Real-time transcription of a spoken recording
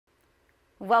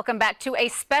Welcome back to a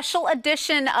special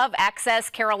edition of Access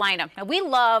Carolina. Now, we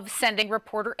love sending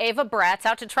reporter Ava Bratz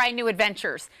out to try new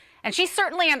adventures. And she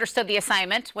certainly understood the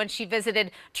assignment when she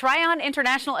visited Tryon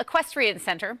International Equestrian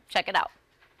Center. Check it out.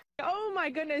 Oh my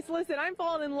goodness, listen, I'm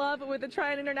falling in love with the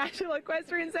Tryon International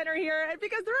Equestrian Center here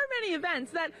because there are many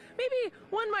events that maybe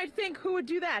one might think, who would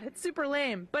do that? It's super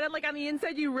lame. But like on the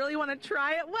inside, you really want to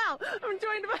try it? Well, I'm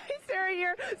joined by Sarah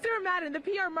here, Sarah Madden, the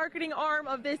PR marketing arm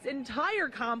of this entire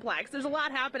complex. There's a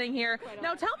lot happening here.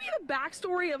 Now tell me the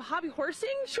backstory of hobby horsing.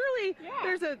 Surely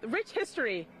there's a rich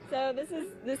history. So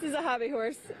this is a hobby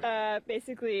horse.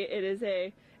 Basically, it is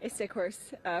a stick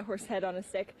horse, horse head on a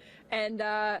stick, and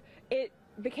it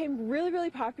became really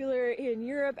popular in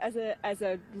Europe as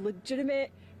a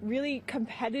legitimate, really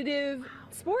competitive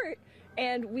sport.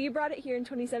 And we brought it here in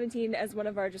 2017 as one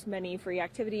of our just many free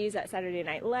activities at Saturday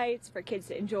Night Lights for kids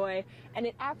to enjoy, and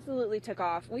it absolutely took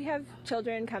off. We have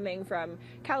children coming from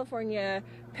California,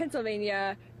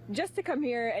 Pennsylvania, just to come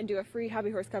here and do a free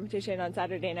hobby horse competition on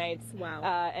Saturday nights. Wow.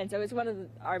 And so it's one of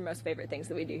our most favorite things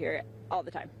that we do here all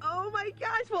the time. Oh my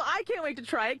gosh, well I can't wait to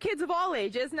try it. Kids of all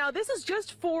ages. Now this is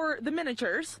just for the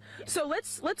miniatures. Yes. So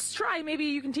let's try, maybe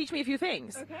you can teach me a few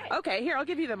things. Okay, here, I'll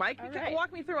give you the mic. Right.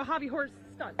 Walk me through a hobby horse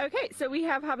stunt. Okay, so we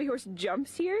have hobby horse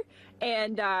jumps here,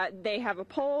 and they have a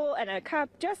pole and a cup,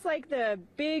 just like the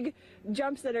big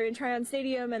jumps that are in Tryon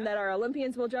Stadium and that our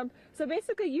Olympians will jump. So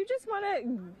basically, you just want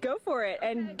to go for it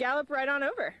and gallop right on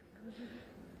over.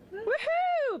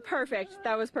 Woohoo! Perfect.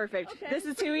 That was perfect. Okay. This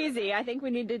is too easy. I think we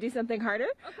need to do something harder.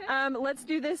 Okay. Let's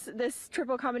do this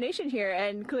triple combination here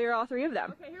and clear all three of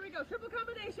them. Okay, here we go. Triple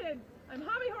combination. I'm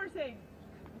hobby horsing.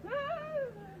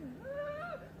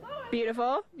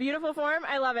 Beautiful. Beautiful form.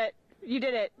 I love it. You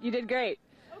did it. You did great.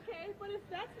 Okay, but if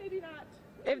that's maybe not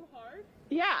too hard.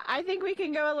 Yeah, I think we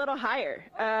can go a little higher.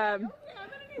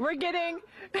 We're getting...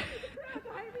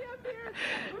 High me up here.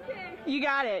 Okay. You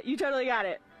got it. You totally got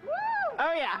it. Woo!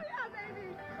 Oh, yeah. Oh, yeah, baby.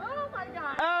 Oh, my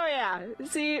God. Oh, yeah.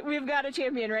 See, we've got a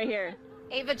champion right here.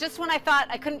 Ava, just when I thought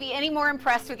I couldn't be any more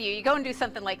impressed with you, you go and do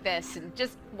something like this, and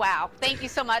just wow. Thank you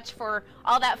so much for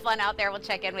all that fun out there. We'll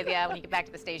check in with you when you get back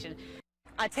to the station.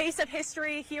 A taste of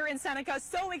history here in Seneca.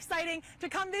 So exciting to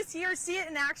come this year, see it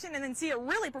in action, and then see it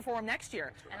really perform next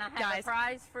year. And I have a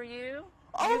prize for you.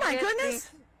 Oh, You my get goodness.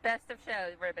 the Best of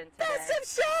Show ribbon today. Best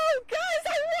of show! Guys,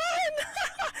 I won!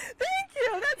 Thank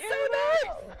you! That's so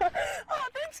nice! Oh,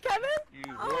 thanks, Kevin!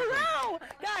 Oh, wow!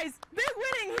 Guys, big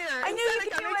winning here. I in knew you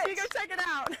Seneca. could do Make sure it. you go check it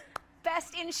out.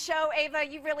 Best in show, Ava.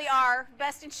 You really are.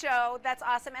 Best in show. That's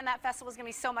awesome. And that festival is going to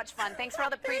be so much fun. Thanks for all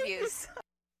the previews.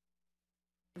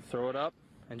 Throw it up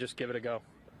and just give it a go.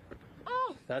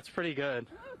 Oh! That's pretty good.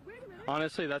 Oh, wait a minute.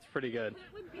 Honestly, that's pretty good. It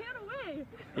would pan away.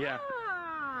 Yeah.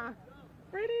 Ah,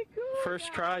 pretty cool.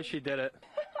 First try, she did it.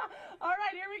 All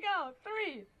right, here we go.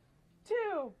 3,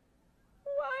 2,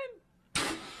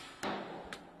 1.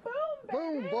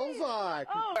 Boom, Boom, bullseye.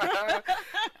 Oh.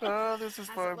 Oh, this is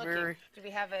fun, Mary. Do we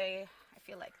have a, I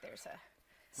feel like there's a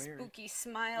spooky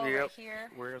smile Yep. right here.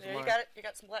 Where's There, mine? you got it. You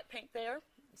got some black paint there.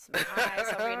 Some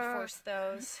eyes, I'll reinforce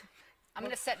those. I'm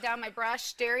going to set down my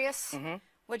brush. Darius,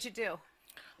 what'd you do?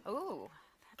 Ooh,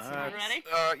 that's nice. Ready?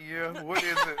 Yeah, what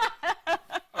is it?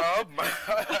 Oh, my.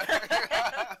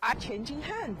 Changing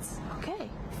hands. Okay,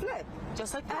 flip.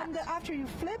 Just like that. And after you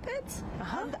flip it,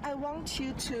 and I want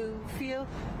you to feel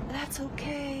that's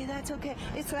okay, that's okay.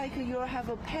 It's like you have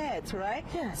a pet, right?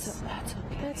 Yes. So that's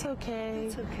okay. That's okay.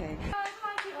 That's okay.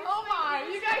 Oh my,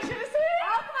 you guys should have seen it.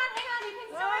 Oh, come on, hang on. You can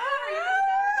still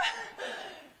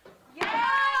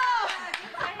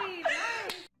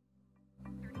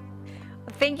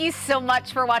Thank you so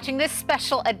much for watching this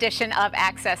special edition of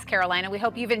Access Carolina. We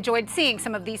hope you've enjoyed seeing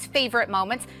some of these favorite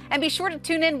moments, and be sure to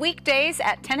tune in weekdays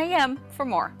at 10 a.m. for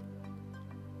more.